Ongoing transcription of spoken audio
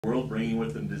world, bringing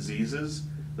with them diseases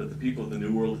that the people of the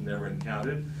New World had never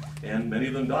encountered, and many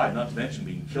of them died, not to mention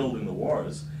being killed in the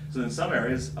wars. So in some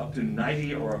areas, up to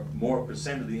 90 or more %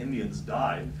 of the Indians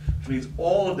died, which means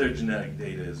all of their genetic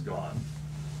data is gone.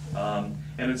 And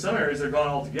in some areas, they're gone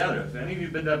altogether. If any of you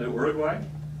have been down to Uruguay,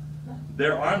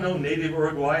 there are no native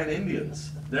Uruguayan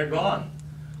Indians. They're gone.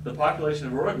 The population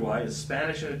of Uruguay is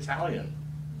Spanish and Italian.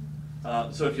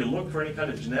 So if you look for any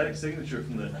kind of genetic signature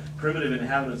from the primitive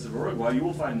inhabitants of Uruguay, you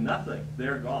will find nothing.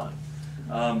 They're gone.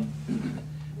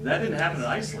 That didn't happen in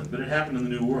Iceland, but it happened in the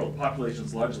New World.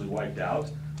 Populations largely wiped out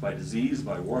by disease,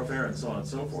 by warfare, and so on and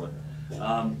so forth.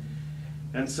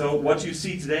 And so what you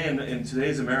see today in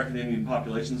today's American Indian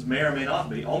populations may or may not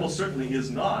be, almost certainly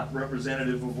is not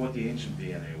representative of what the ancient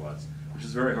DNA was, which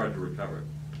is very hard to recover.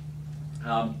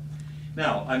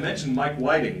 Now, I mentioned Mike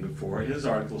Whiting before. His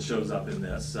article shows up in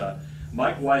this.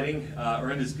 Mike Whiting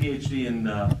earned his PhD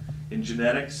in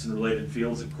genetics and related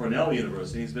fields at Cornell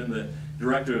University. He's been the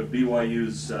director of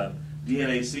BYU's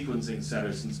DNA sequencing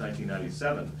center since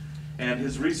 1997. And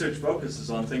his research focuses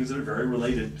on things that are very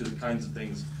related to the kinds of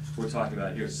things we're talking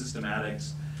about here: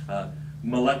 systematics,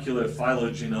 molecular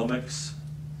phylogenomics.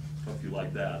 Hope you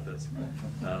like that. That's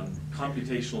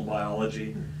computational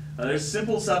biology. There's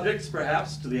simple subjects,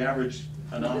 perhaps, to the average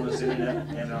anonymous internet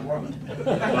and Mormon.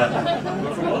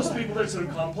 But for most people, they're sort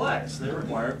of complex. They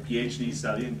require PhD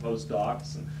study and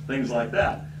postdocs and things like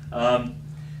that.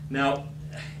 Now,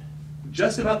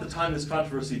 just about the time this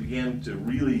controversy began to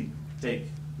really take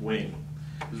wing,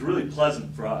 it was really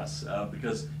pleasant for us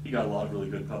because he got a lot of really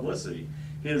good publicity.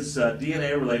 His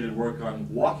DNA-related work on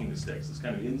walking sticks, this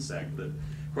kind of insect that,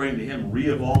 according to him,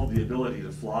 re-evolved the ability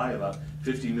to fly about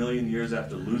 50 million years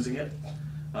after losing it.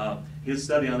 His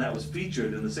study on that was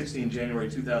featured in the 16 January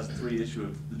 2003 issue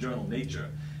of the journal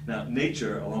Nature. Now,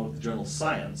 Nature, along with the journal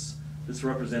Science, this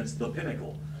represents the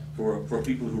pinnacle for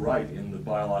people who write in the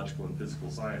biological and physical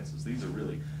sciences. These are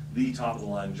really the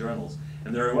top-of-the-line journals.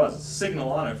 And there he was. It's a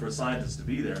signal honor for a scientist to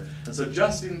be there. And so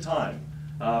just in time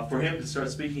for him to start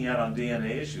speaking out on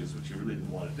DNA issues, which he really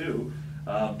didn't want to do,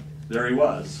 there he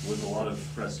was with a lot of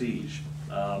prestige.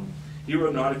 He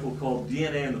wrote an article called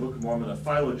DNA in the Book of Mormon, a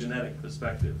phylogenetic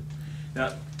perspective.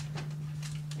 Now,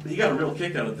 he got a real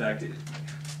kick out of the fact,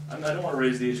 I don't want to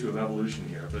raise the issue of evolution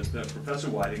here, but Professor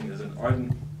Whiting is an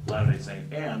ardent Latter-day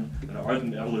Saint and an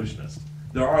ardent evolutionist.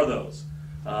 There are those.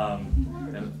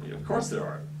 And of course there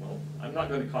are. Well, I'm not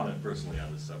going to comment personally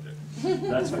on this subject.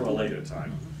 That's for a later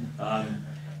time.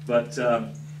 But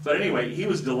anyway, he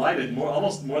was delighted,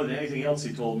 almost more than anything else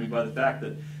he told me, by the fact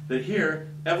that here,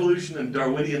 evolution and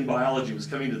Darwinian biology was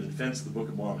coming to the defense of the Book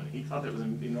of Mormon. He thought that was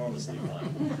enormously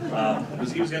fun.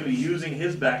 Because he was going to be using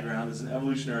his background as an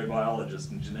evolutionary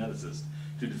biologist and geneticist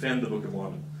to defend the Book of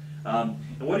Mormon.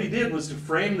 And what he did was to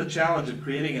frame the challenge of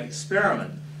creating an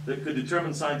experiment that could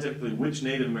determine scientifically which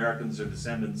Native Americans are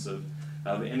descendants of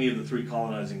any of the 3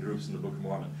 colonizing groups in the Book of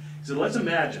Mormon. He said, let's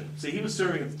imagine, see, he was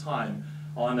serving at the time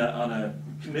on a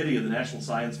committee of the National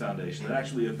Science Foundation that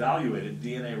actually evaluated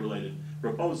DNA-related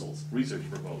proposals, research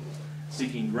proposals,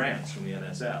 seeking grants from the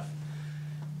NSF.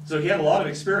 So he had a lot of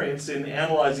experience in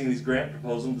analyzing these grant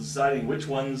proposals, deciding which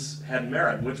ones had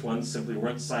merit, which ones simply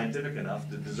weren't scientific enough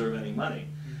to deserve any money.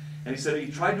 And he said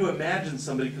he tried to imagine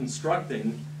somebody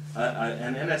constructing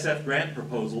an NSF grant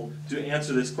proposal to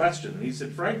answer this question. And he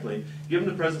said, frankly, given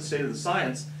the present state of the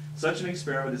science, such an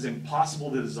experiment is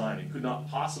impossible to design. It could not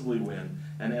possibly win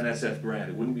an NSF grant.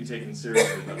 It wouldn't be taken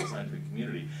seriously by the scientific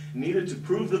community. Neither to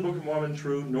prove the Book of Mormon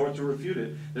true nor to refute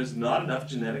it. There's not enough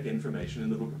genetic information in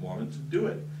the Book of Mormon to do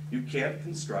it. You can't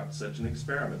construct such an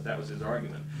experiment. That was his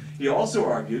argument. He also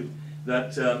argued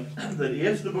that, that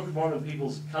if the Book of Mormon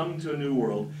peoples come to a new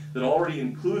world that already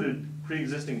included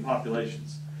pre-existing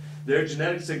populations, their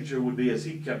genetic signature would be, as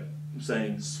he kept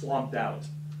saying, swamped out.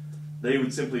 They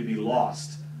would simply be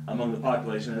lost among the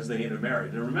population as they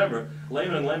intermarried. And remember,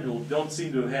 Layman and Lendrell don't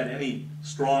seem to have had any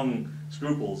strong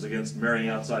scruples against marrying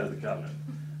outside of the covenant.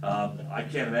 I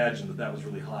can't imagine that that was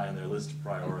really high on their list of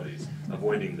priorities,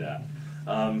 avoiding that.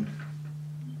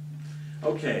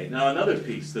 Okay, now another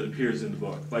piece that appears in the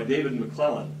book by David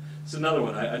McClellan. It's another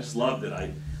one. I just loved it.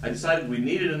 I decided we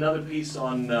needed another piece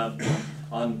on the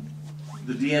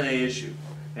DNA issue.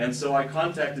 And so I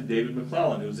contacted David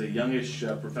McClellan, who's a youngish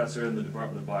professor in the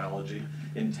Department of Biology,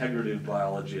 Integrative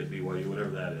Biology at BYU, whatever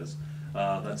that is.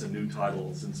 That's a new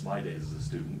title since my days as a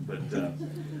student. But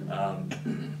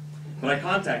I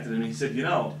contacted him and he said, you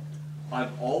know,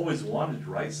 I've always wanted to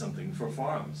write something for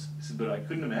farms. He said, but I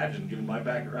couldn't imagine, given my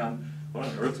background, what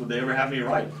on earth would they ever have me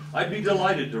write? I'd be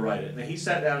delighted to write it. And he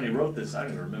sat down and he wrote this. I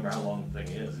don't even remember how long the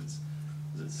thing is.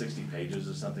 It's 60 pages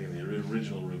or something in the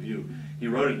original review. He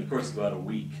wrote it in the course of about a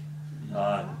week.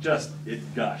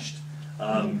 It gushed.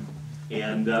 You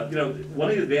know, one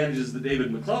of the advantages that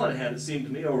David McClellan had, it seemed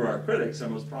to me, over our critics, our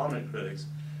most prominent critics,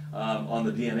 on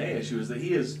the DNA issue, is that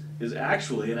he is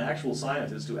actually an actual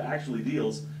scientist who actually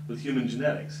deals with human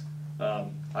genetics.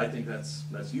 I think that's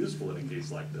useful in a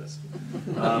case like this.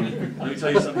 Let me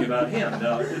tell you something about him.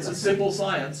 Now, it's a simple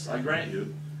science, I grant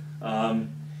you,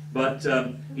 but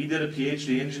he did a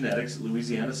PhD in genetics at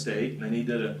Louisiana State, and then he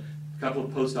did a couple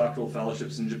of postdoctoral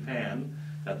fellowships in Japan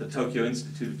at the Tokyo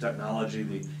Institute of Technology,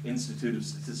 the Institute of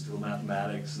Statistical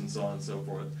Mathematics, and so on and so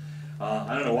forth.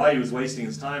 I don't know why he was wasting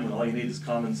his time when all you need is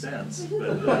common sense,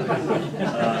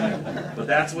 but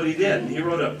that's what he did. And he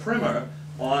wrote a primer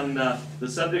on the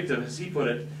subject of, as he put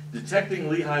it, detecting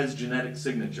Lehi's genetic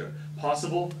signature,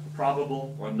 possible,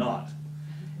 probable, or not.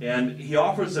 And he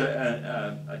offers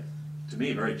to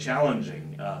me, very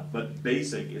challenging but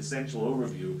basic, essential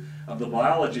overview of the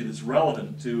biology that's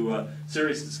relevant to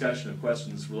serious discussion of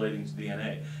questions relating to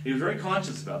DNA. He was very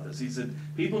conscious about this. He said,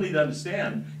 people need to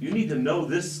understand, you need to know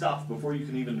this stuff before you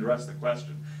can even address the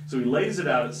question. So he lays it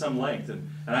out at some length, and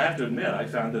I have to admit, I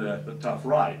found it a tough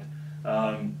ride.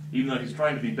 Even though he's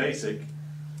trying to be basic,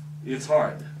 it's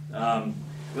hard.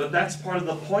 But that's part of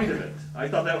the point of it. I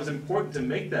thought that was important to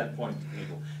make that point to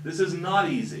people. This is not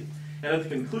easy. And at the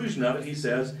conclusion of it, he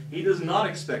says he does not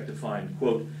expect to find,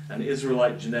 quote, an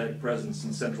Israelite genetic presence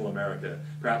in Central America,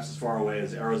 perhaps as far away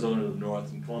as Arizona to the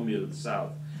north and Colombia to the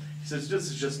south. He says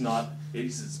this is just not, he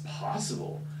says it's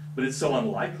possible, but it's so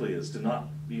unlikely as to not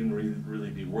even really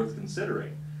be worth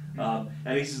considering.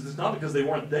 And he says it's not because they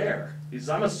weren't there. He says,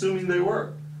 I'm assuming they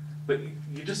were. But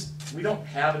we don't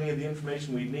have any of the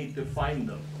information we need to find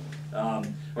them,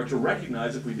 or to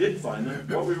recognize, if we did find them,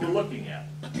 what we were looking at.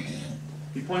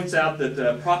 He points out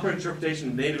that proper interpretation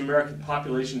of Native American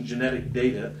population genetic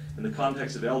data in the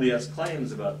context of LDS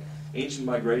claims about ancient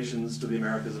migrations to the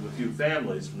Americas of a few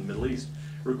families from the Middle East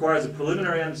requires a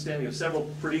preliminary understanding of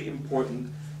several pretty important,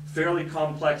 fairly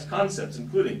complex concepts,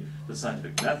 including the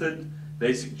scientific method,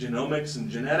 basic genomics and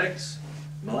genetics,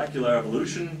 molecular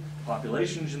evolution,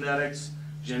 population genetics,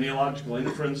 genealogical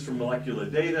inference from molecular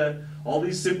data, all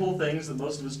these simple things that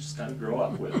most of us just kind of grow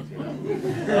up with, you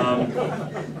know.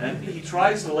 And he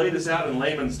tries to lay this out in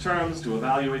layman's terms to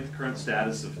evaluate the current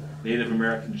status of Native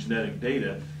American genetic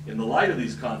data in the light of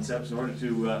these concepts in order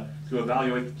to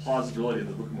evaluate the plausibility of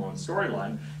the Book of Mormon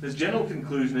storyline. His general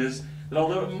conclusion is that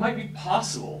although it might be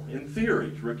possible, in theory,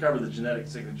 to recover the genetic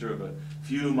signature of a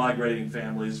few migrating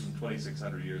families from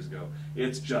 2,600 years ago,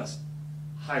 it's just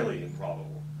highly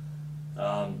improbable.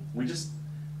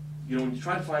 You know, when you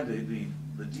try to find the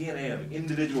DNA of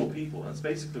individual people, that's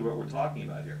basically what we're talking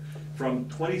about here, from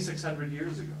 2,600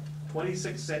 years ago,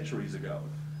 26 centuries ago.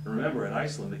 And remember, in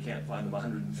Iceland, they can't find them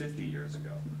 150 years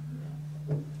ago.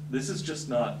 This is just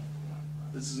not,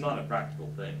 this is not a practical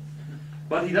thing.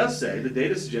 But he does say the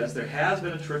data suggests there has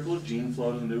been a trickle of gene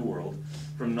flow to the New World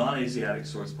from non-Asiatic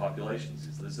source populations.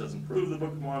 This doesn't prove the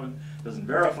Book of Mormon, doesn't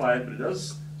verify it, but it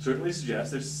does certainly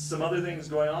suggest there's some other things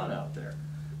going on out there.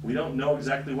 We don't know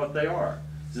exactly what they are.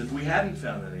 Because if we hadn't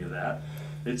found any of that,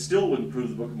 it still wouldn't prove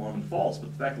the Book of Mormon false,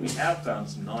 but the fact that we have found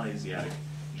some non-Asiatic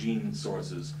gene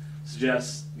sources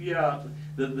suggests, yeah,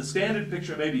 the standard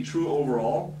picture may be true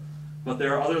overall, but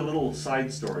there are other little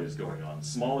side stories going on,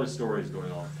 smaller stories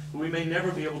going on, that we may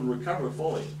never be able to recover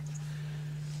fully.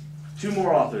 Two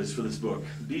more authors for this book.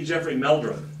 B. Jeffrey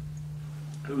Meldrum,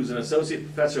 who's an associate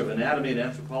professor of anatomy and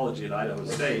anthropology at Idaho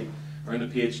State, earned a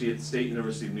PhD at the State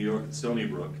University of New York at Stony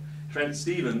Brook. Trent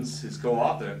Stevens, his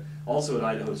co-author, also at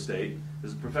Idaho State,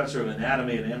 is a professor of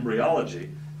anatomy and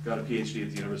embryology, got a PhD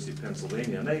at the University of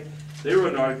Pennsylvania. And they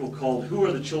wrote an article called Who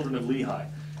Are the Children of Lehi?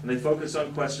 And they focus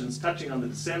on questions touching on the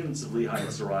descendants of Lehi and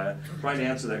Sariah, trying to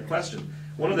answer that question.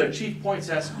 One of their chief points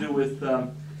has to do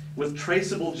with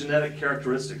traceable genetic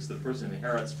characteristics that a person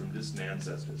inherits from distant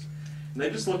ancestors. And they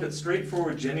just look at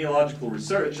straightforward genealogical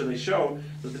research, and they show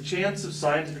that the chance of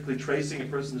scientifically tracing a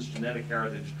person's genetic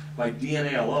heritage by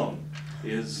DNA alone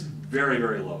is very,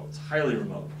 very low. It's highly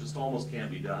remote. It just almost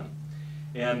can't be done.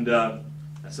 And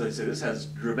so they say this has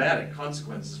dramatic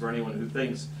consequences for anyone who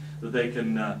thinks that they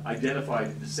can identify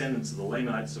descendants of the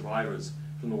Lamanite survivors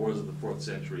from the wars of the 4th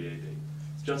century AD.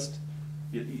 It's just,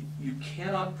 you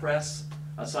cannot press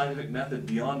a scientific method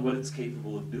beyond what it's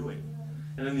capable of doing.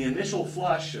 And in the initial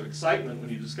flush of excitement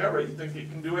when you discover it, you think it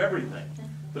can do everything.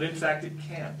 But in fact, it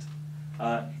can't.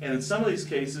 And in some of these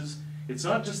cases, it's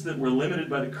not just that we're limited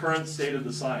by the current state of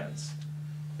the science.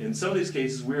 In some of these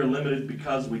cases, we are limited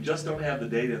because we just don't have the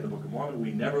data in the Book of Mormon.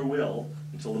 We never will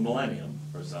until the millennium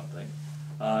or something.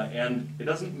 And it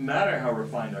doesn't matter how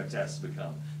refined our tests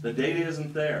become. The data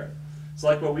isn't there. It's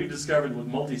like what we've discovered with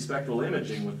multispectral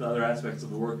imaging with other aspects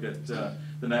of the work at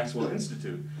the Maxwell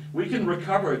Institute. We can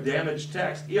recover a damaged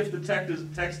text if the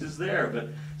text is there, but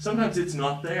sometimes it's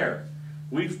not there.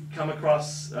 We've come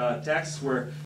across texts where